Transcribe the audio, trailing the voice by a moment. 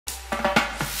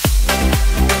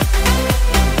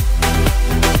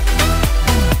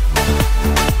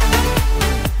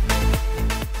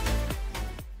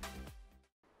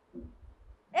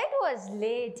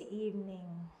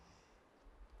evening.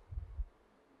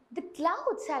 The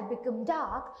clouds had become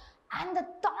dark and the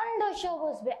thunder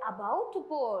showers were about to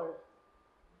pour.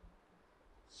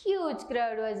 Huge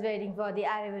crowd was waiting for the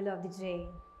arrival of the train.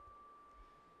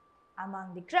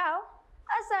 Among the crowd,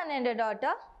 a son and a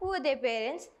daughter with their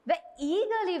parents were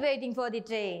eagerly waiting for the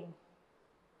train.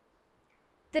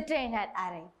 The train had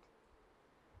arrived.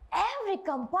 Every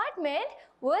compartment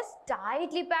was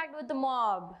tightly packed with the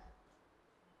mob.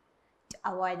 To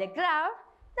avoid the crowd,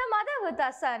 the mother with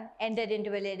her son entered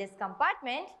into a ladies'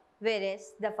 compartment,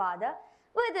 whereas the father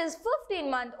with his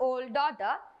 15-month-old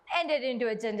daughter entered into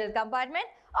a general compartment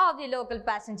of the local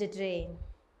passenger train.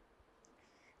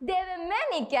 There were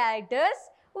many characters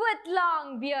with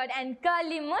long beard and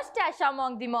curly moustache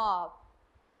among the mob.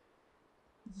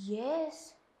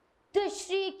 Yes, the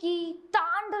shrieky,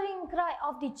 thundering cry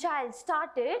of the child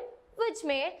started, which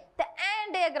made the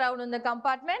entire crowd in the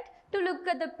compartment to look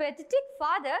at the pathetic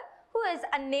father who is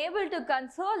unable to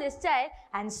console his child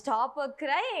and stop her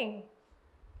crying.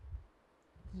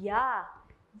 Yeah,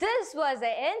 this was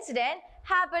an incident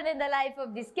happened in the life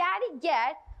of the scaredy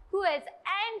cat who is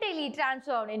entirely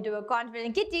transformed into a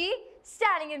confident kitty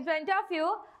standing in front of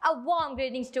you. A warm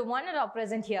greetings to one and all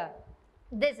present here.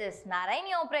 This is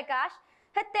Narayani Omprakash,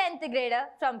 a 10th grader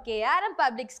from KRM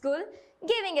Public School,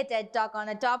 giving a TED talk on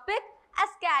a topic, a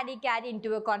scaredy cat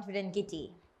into a confident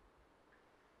kitty.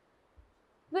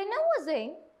 When I was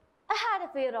young, I had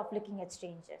a fear of looking at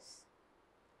strangers,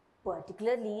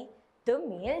 particularly the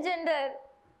male gender.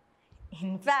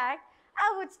 In fact,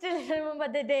 I would still remember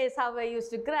the days how I used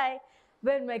to cry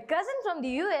when my cousin from the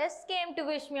US came to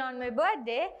wish me on my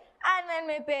birthday and when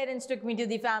my parents took me to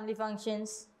the family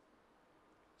functions.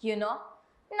 You know,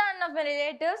 none of my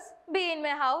relatives be in my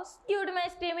house due to my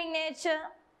screaming nature.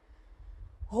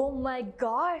 Oh my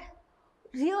God,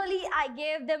 really I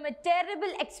gave them a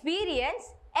terrible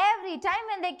experience every time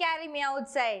when they carry me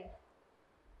outside.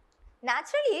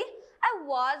 Naturally, I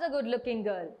was a good-looking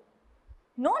girl.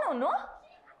 No,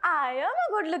 I am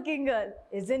a good-looking girl,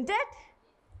 isn't it?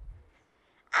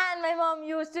 And my mom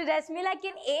used to dress me like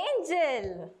an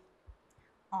angel.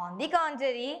 On the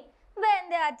contrary, when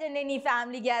they attend any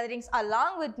family gatherings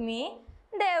along with me,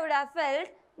 they would have felt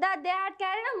that they had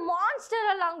carried a monster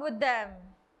along with them.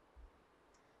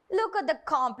 Look at the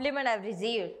compliment I've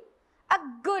received. A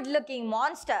good-looking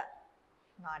monster.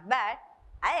 Not bad,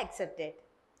 I accept it.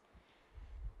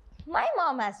 My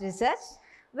mom has researched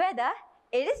whether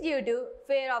it is due to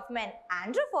fear of men,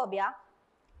 androphobia,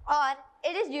 or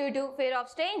it is due to fear of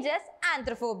strangers,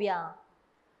 anthrophobia.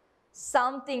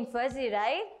 Something fuzzy,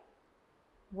 right?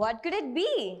 What could it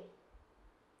be?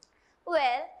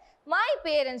 Well, my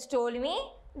parents told me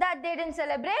that they didn't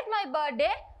celebrate my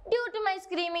birthday due to my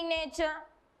screaming nature.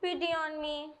 Pity on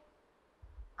me.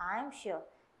 I'm sure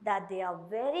that they are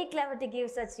very clever to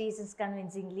give such reasons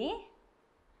convincingly.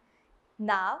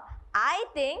 Now, I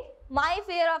think my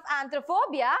fear of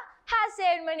anthrophobia has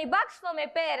saved many bucks for my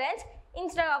parents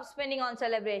instead of spending on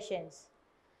celebrations.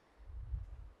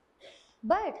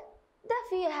 But the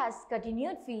fear has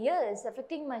continued for years,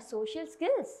 affecting my social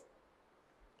skills.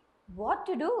 What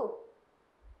to do?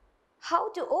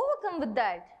 How to overcome with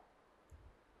that?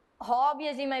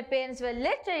 Obviously, my parents were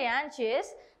literally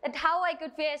anxious that how I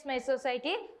could face my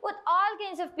society with all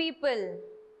kinds of people.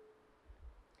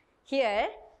 Here,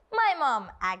 my mom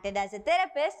acted as a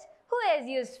therapist who has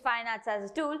used fine arts as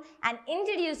a tool and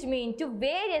introduced me into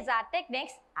various art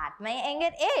techniques at my younger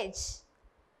age.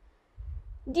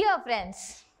 Dear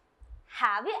friends,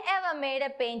 have you ever made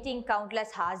a painting countless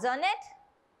hours on it?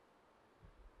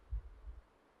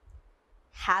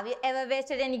 Have you ever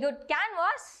wasted any good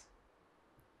canvas?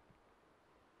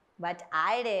 But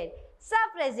I did.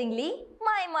 Surprisingly,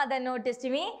 my mother noticed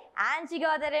me and she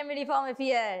got a remedy for my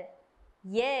fear.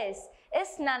 Yes,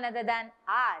 it's none other than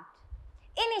art.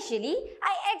 Initially,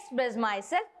 I expressed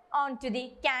myself onto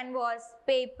the canvas,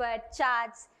 paper,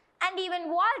 charts, and even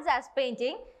walls as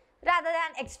painting rather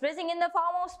than expressing in the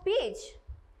form of speech.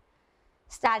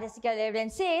 Statistical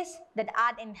evidence says that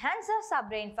art enhances our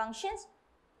brain functions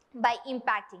by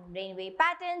impacting brainwave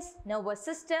patterns, nervous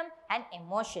system, and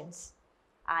emotions.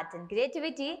 Art and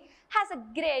creativity has a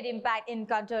great impact in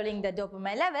controlling the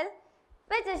dopamine level,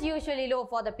 which is usually low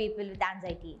for the people with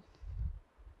anxiety.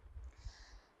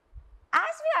 As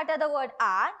we utter the word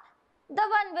art, the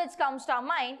one which comes to our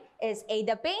mind is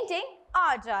either painting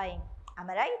or drawing. Am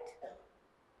I right?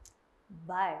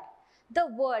 But the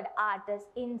word art is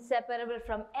inseparable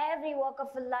from every walk of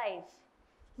life.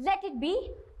 Let it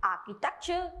be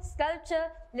architecture, sculpture,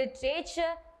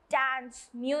 literature, dance,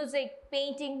 music,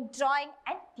 painting, drawing,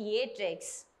 and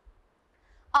theatrics.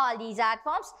 All these art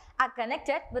forms are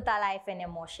connected with our life and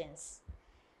emotions.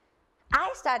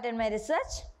 I started my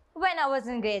research when I was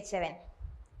in grade 7.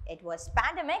 It was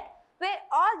pandemic where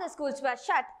all the schools were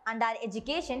shut and our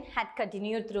education had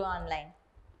continued through online.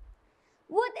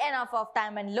 With enough of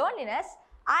time and loneliness,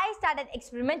 I started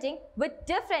experimenting with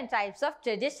different types of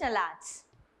traditional arts,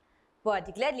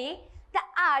 particularly the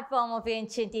art form of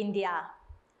ancient India.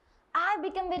 I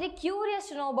became very curious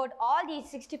to know about all these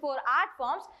 64 art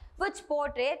forms which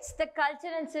portrays the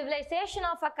culture and civilization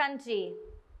of a country.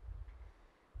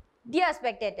 Dear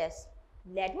spectators,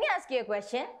 let me ask you a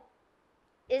question.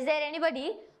 Is there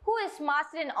anybody who is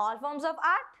master in all forms of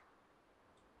art?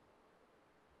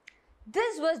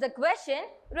 This was the question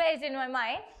raised in my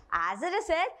mind. As a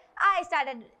result, I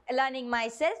started learning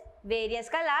myself various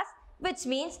colors, which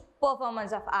means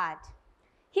performance of art.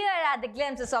 Here are the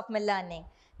glimpses of my learning.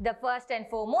 The first and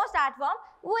foremost art form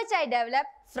which I developed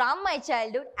from my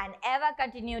childhood and ever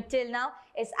continued till now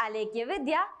is Alekya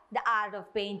Vidya, the art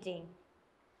of painting.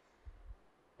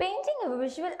 Painting a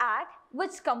visual art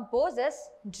which composes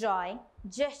drawing,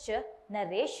 gesture,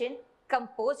 narration,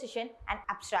 composition and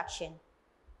abstraction.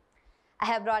 I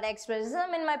have brought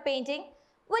expressionism in my painting,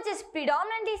 which is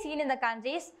predominantly seen in the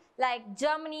countries like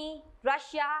Germany,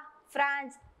 Russia,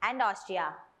 France and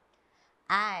Austria.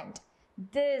 And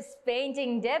this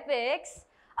painting depicts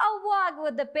a walk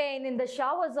with the pain in the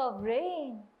showers of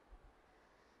rain.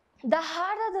 The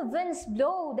harder the winds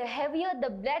blow, the heavier the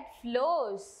blood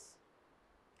flows.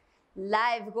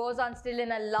 Life goes on still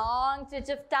in a long stretch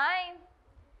of time,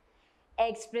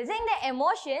 expressing the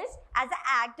emotions as an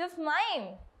act of mime.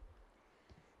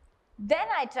 Then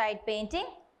I tried painting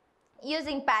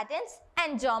using patterns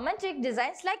and geometric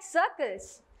designs like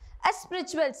circles, a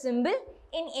spiritual symbol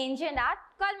in ancient art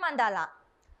called mandala.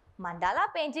 Mandala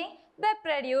painting were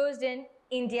produced in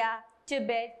India,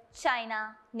 Tibet,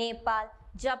 China, Nepal,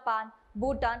 Japan,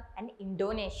 Bhutan and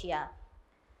Indonesia.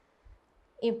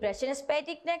 Impressionist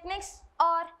painting techniques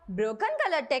or broken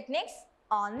color techniques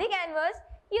on the canvas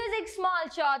using small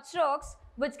short strokes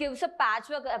which gives a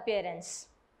patchwork appearance.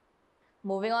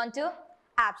 Moving on to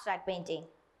abstract painting.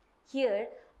 Here,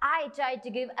 I tried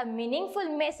to give a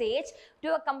meaningful message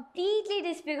to a completely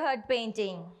disfigured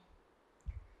painting.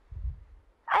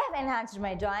 I have enhanced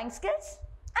my drawing skills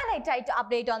and I tried to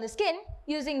update on the skin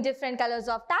using different colors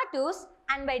of tattoos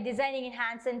and by designing in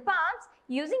hands and palms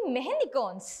using mehendi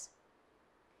cones.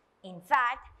 In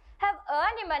fact, I have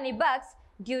earned many bucks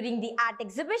during the art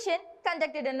exhibition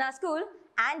conducted in our school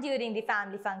and during the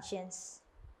family functions.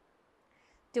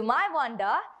 To my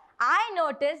wonder, I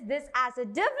noticed this as a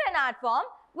different art form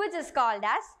which is called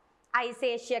as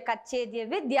Aisesha Kachedya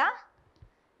Vidya,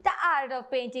 the art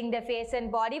of painting the face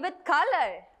and body with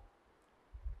color.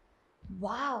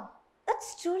 Wow,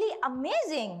 that's truly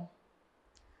amazing.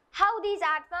 How these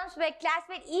art forms were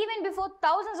classified even before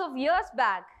thousands of years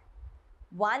back.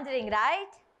 Wondering, right?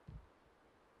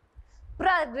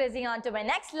 Progressing on to my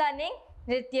next learning,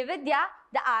 Nritya Vidya,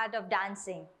 the art of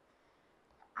dancing.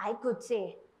 I could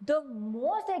say the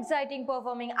most exciting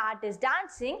performing art is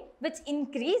dancing, which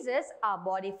increases our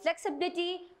body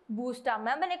flexibility, boosts our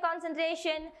memory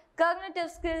concentration,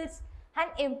 cognitive skills, and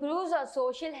improves our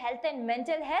social health and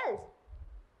mental health.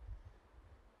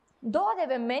 Though there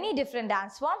were many different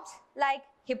dance forms like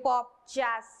hip hop,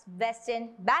 jazz, western,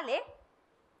 ballet,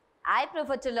 I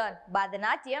prefer to learn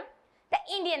Bharatanatyam, the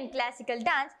Indian classical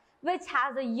dance, which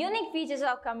has the unique features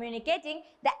of communicating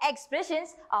the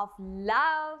expressions of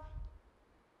love,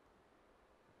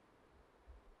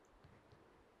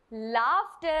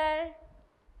 laughter,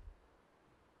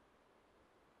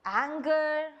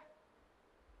 anger,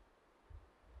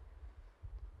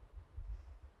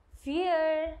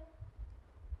 fear,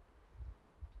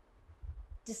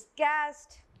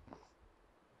 disgust,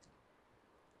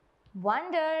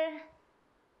 wonder,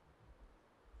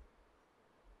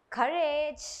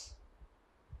 courage,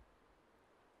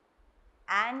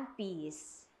 and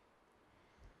peace.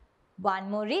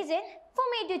 One more reason for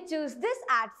me to choose this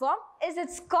art form is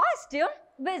its costume,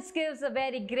 which gives a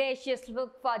very gracious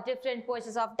look for different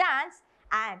poses of dance,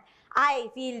 and I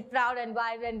feel proud and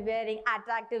vibrant wearing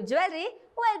attractive jewelry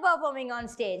while performing on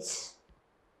stage.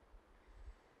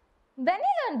 When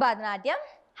I learned Bharatanatyam,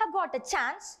 I got a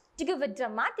chance to give a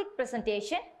dramatic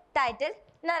presentation titled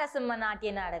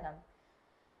Narasimhanatya Nadagam.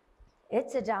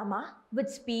 It's a drama with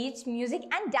speech, music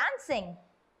and dancing.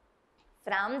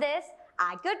 From this,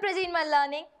 I could proceed my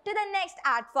learning to the next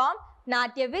art form,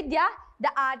 Natya Vidya,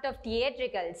 the art of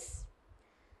theatricals.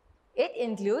 It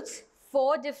includes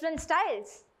 4 different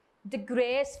styles: the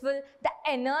graceful, the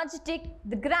energetic,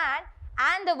 the grand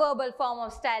and the verbal form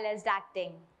of stylized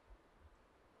acting.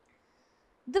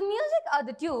 The music or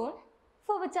the tune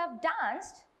for which I've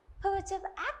danced, for which I've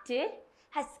acted,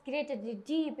 has created a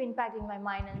deep impact in my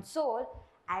mind and soul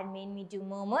and made me to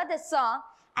murmur the song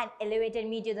and elevated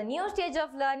me to the new stage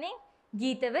of learning,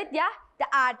 Geeta Vidya, the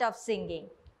art of singing.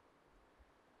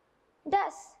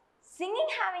 Does singing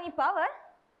have any power?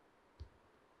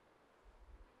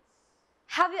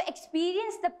 Have you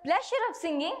experienced the pleasure of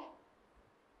singing?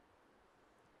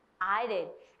 I did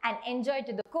and enjoyed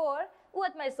to the core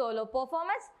with my solo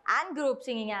performance and group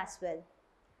singing as well.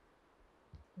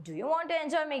 Do you want to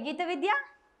enjoy my Geeta Vidya?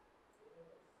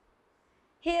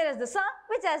 Here is the song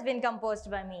which has been composed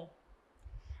by me.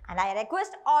 And I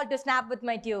request all to snap with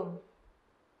my tune.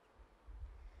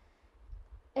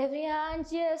 Every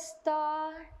anxious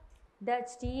thought that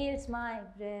steals my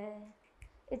breath,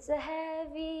 it's a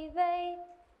heavy weight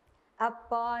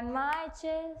upon my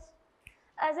chest.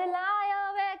 As I lie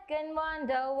awake and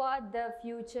wonder what the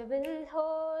future will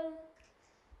hold,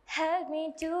 help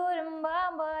me to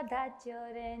remember that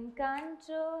you're in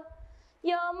control.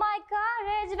 You're my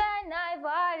courage when I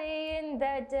worry in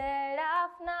the dead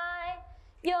of night.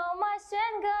 You're my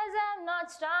strength 'cause I'm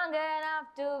not strong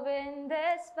enough to win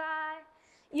this fight.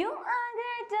 You are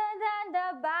greater than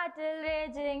the battle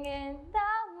raging in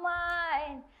the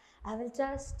mind. I will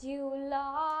trust you,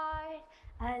 Lord.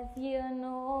 I'll fear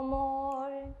no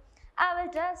more. I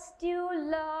will trust you,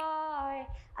 Lord.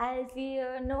 I'll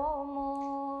fear no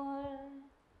more.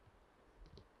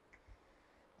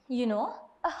 You know,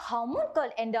 a hormone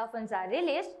called endorphins are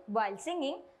released while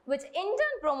singing, which in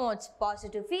turn promotes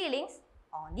positive feelings.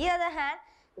 On the other hand,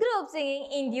 group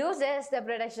singing induces the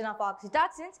production of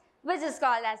oxytocins, which is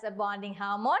called as a bonding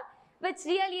hormone, which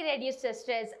really reduces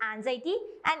stress, anxiety,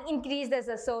 and increases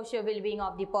the social well-being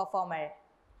of the performer.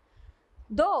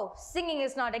 Though singing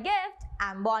is not a gift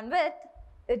I'm born with,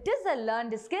 it is a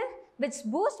learned skill which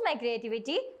boosts my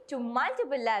creativity to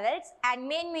multiple levels and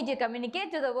made me to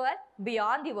communicate to the world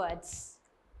beyond the words.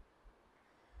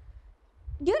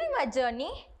 During my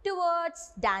journey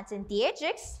towards dance and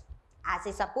theatrics, as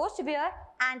I supposed to wear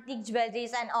antique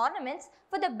jewelries and ornaments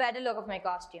for the better look of my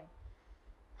costume,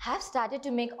 I have started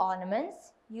to make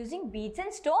ornaments using beads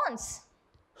and stones.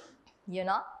 You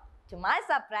know, to my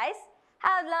surprise,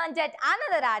 I have learned yet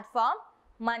another art form,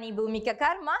 Mani Bhumika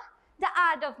Karma, the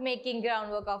art of making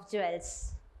groundwork of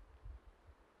jewels.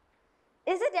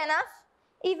 Is it enough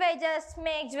if I just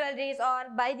make jewelries or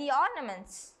buy the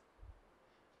ornaments?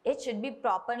 It should be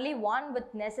properly worn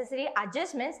with necessary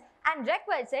adjustments and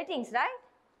required settings, right?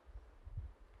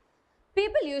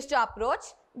 People used to approach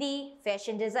the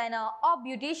fashion designer or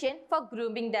beautician for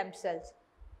grooming themselves,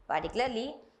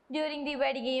 particularly during the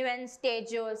wedding events, stage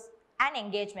shows, and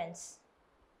engagements.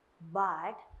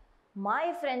 But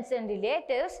my friends and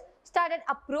relatives started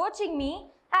approaching me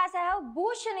as I have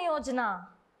Bhushan Yojana.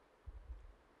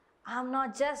 I'm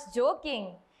not just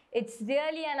joking. It's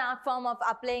really an art form of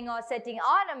applying or setting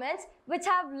ornaments which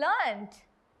I've learned.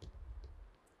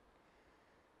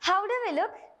 How do we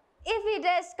look if we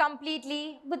dress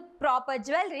completely with proper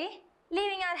jewelry,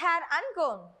 leaving our hair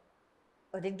uncombed?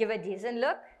 Would it give a decent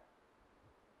look?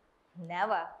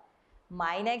 Never.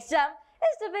 My next jump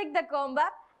is to pick the comb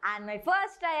up, and my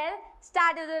first trial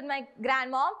started with my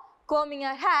grandmom combing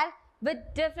her hair with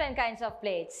different kinds of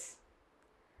plaits.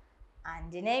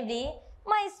 Undeniably,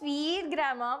 my sweet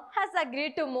grandmom has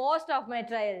agreed to most of my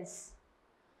trials.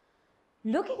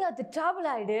 Looking at the trouble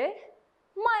I did,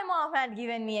 my mom had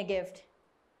given me a gift.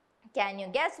 Can you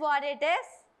guess what it is?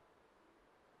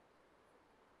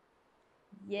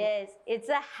 Yes, it's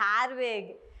a hair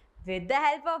wig. With the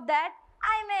help of that,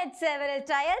 I made several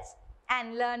trials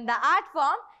and learned the art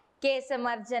form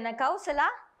Kesamarjana Kausala,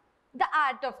 the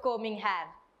art of combing hair.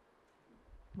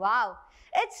 Wow,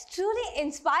 it's truly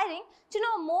inspiring to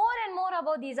know more and more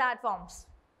about these art forms,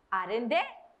 aren't they?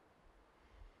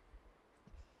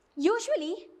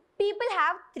 Usually, people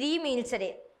have 3 meals a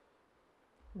day.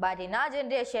 But in our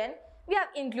generation, we have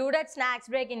included snacks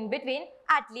break in between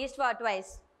at least for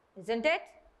twice, isn't it?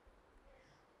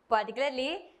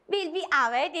 Particularly, we'll be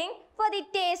awaiting for the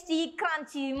tasty,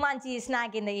 crunchy, munchy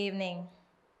snack in the evening.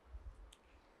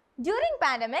 During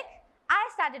pandemic, I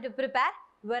started to prepare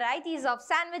varieties of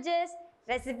sandwiches,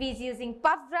 recipes using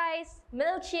puffed rice,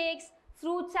 milkshakes,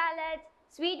 fruit salad,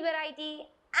 sweet variety,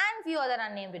 and few other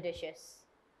unnamed dishes.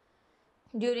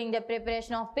 During the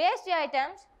preparation of pastry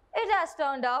items, it has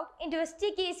turned out into a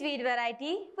sticky sweet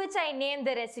variety which I named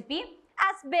the recipe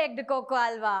as baked cocoa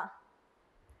alwa.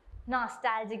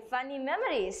 Nostalgic funny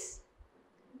memories.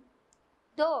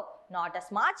 Though not a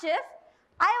smart chef,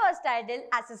 I was titled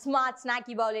as a smart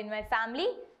snacky bowl in my family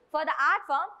for the art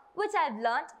form which I have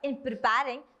learnt in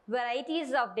preparing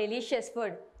varieties of delicious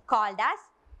food called as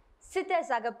Sita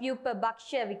Sagapupa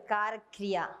Bhaksha Vikara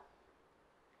Kriya.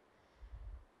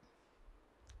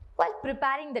 While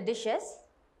preparing the dishes,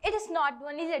 it is not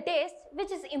only the taste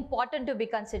which is important to be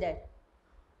considered.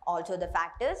 Also the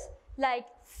factors like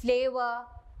flavor,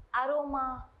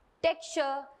 aroma,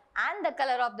 texture and the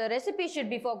color of the recipe should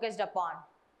be focused upon.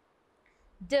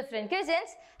 Different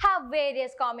cuisines have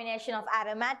various combination of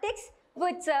aromatics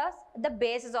which serves the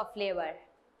basis of flavor.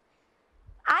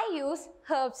 I use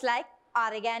herbs like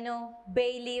oregano,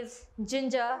 bay leaves,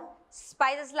 ginger,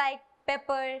 spices like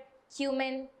pepper,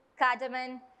 cumin,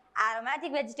 cardamom,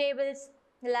 aromatic vegetables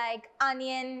like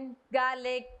onion,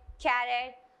 garlic,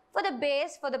 carrot for the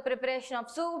base for the preparation of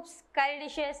soups, curry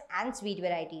dishes and sweet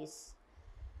varieties.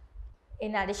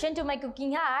 In addition to my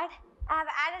cooking art, I have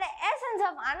added the essence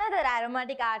of another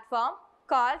aromatic art form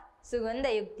called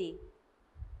TEDxYouth.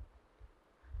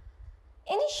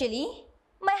 Initially,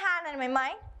 my hand and my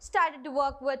mind started to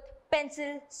work with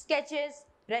pencil, sketches,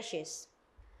 brushes.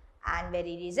 And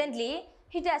very recently,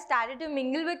 it has started to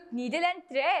mingle with needle and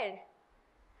thread.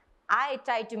 I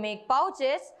tried to make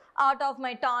pouches out of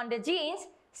my torn jeans,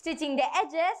 stitching the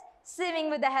edges, sewing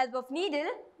with the help of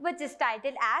needle, which is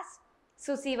titled as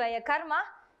Susivaya Karma,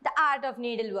 the art of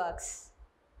needleworks.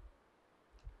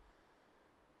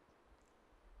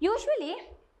 Usually,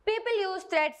 people use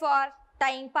thread for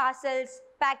tying parcels,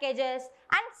 packages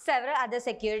and several other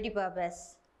security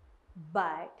purposes.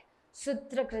 But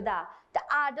Sutrakrita, the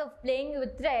art of playing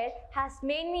with thread, has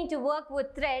made me to work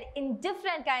with thread in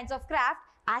different kinds of craft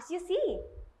as you see.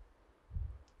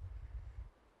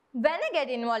 When I get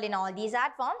involved in all these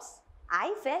art forms,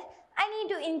 I felt I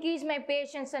need to increase my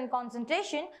patience and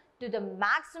concentration to the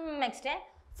maximum extent,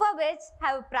 for which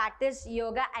I have practiced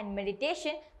yoga and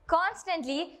meditation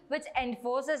constantly, which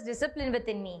enforces discipline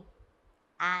within me.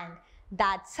 And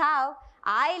that's how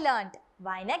I learnt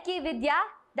Vainaki Vidya,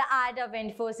 the art of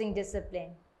enforcing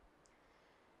discipline.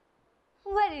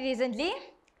 Very recently,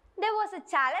 there was a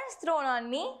challenge thrown on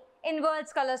me in World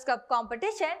Scholars Cup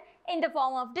competition in the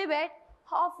form of debate,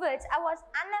 of which I was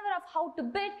unaware of how to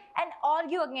bid and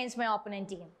argue against my opponent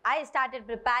team. I started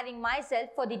preparing myself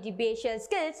for the debational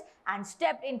skills and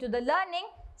stepped into the learning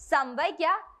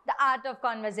Samvaikya, the art of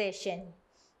conversation.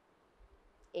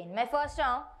 In my first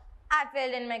round, I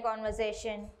failed in my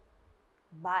conversation.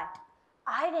 But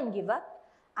I didn't give up.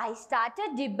 I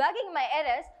started debugging my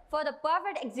errors for the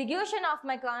perfect execution of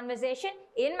my conversation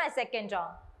in my second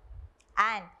round.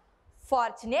 And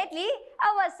fortunately,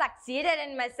 I was succeeded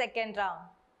in my second round.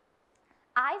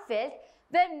 I felt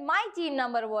when my team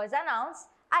number was announced,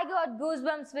 I got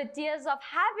goosebumps with tears of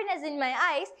happiness in my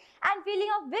eyes and feeling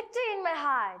of victory in my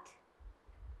heart.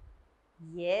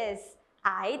 Yes,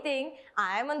 I think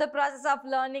I am in the process of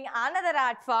learning another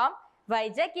art form,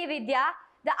 Vaijaki Vidya,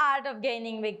 the art of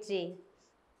gaining victory.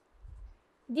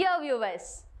 Dear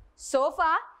viewers, so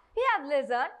far we have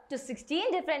listened to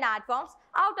 16 different art forms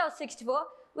out of 64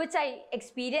 which I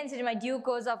experienced in my due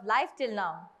course of life till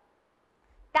now.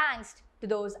 Thanks to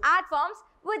those art forms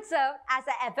which served as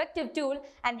an effective tool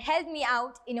and helped me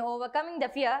out in overcoming the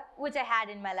fear which I had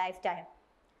in my lifetime.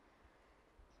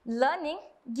 Learning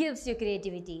gives you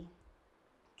creativity.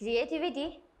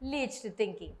 Creativity leads to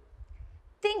thinking.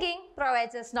 Thinking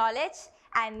provides us knowledge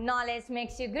and knowledge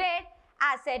makes you great,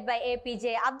 as said by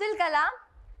APJ Abdul Kalam.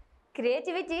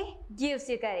 Creativity gives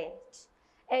you courage.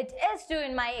 It is true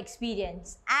in my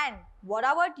experience. And what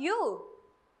about you?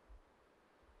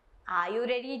 Are you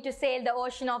ready to sail the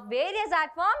ocean of various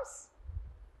art forms?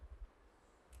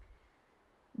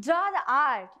 Draw the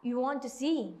art you want to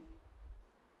see.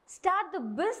 Start the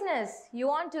business you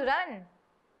want to run.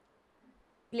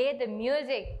 Play the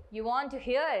music you want to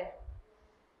hear.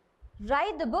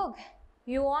 Write the book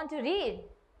you want to read.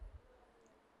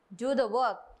 Do the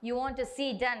work you want to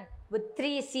see done with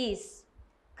 3 C's: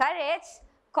 courage,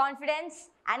 confidence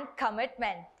and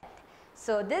commitment.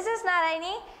 So this is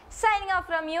Narayani signing off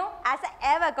from you as an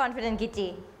ever confident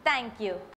kitty. Thank you.